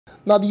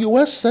Now, the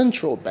U.S.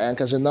 Central Bank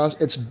has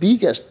announced its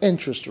biggest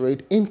interest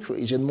rate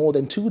increase in more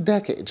than 2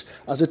 decades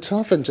as it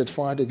toughens its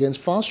fight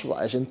against fast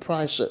rising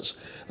prices.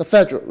 The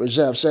Federal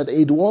Reserve said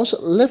it was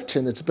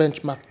lifting its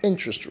benchmark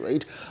interest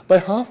rate by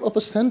half a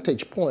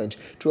percentage point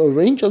to a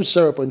range of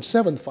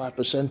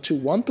 0.75% to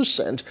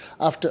 1%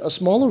 after a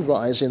smaller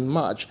rise in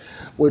March.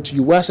 With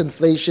U.S.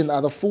 inflation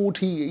at a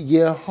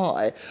 40-year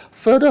high,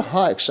 further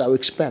hikes are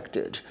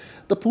expected.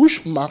 The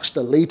push marks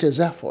the latest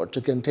effort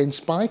to contain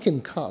spiking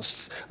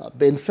costs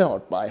being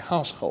felt by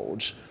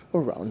households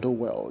around the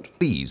world.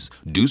 Please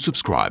do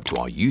subscribe to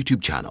our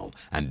YouTube channel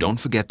and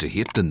don't forget to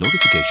hit the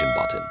notification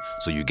button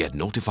so you get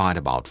notified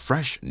about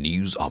fresh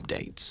news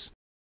updates.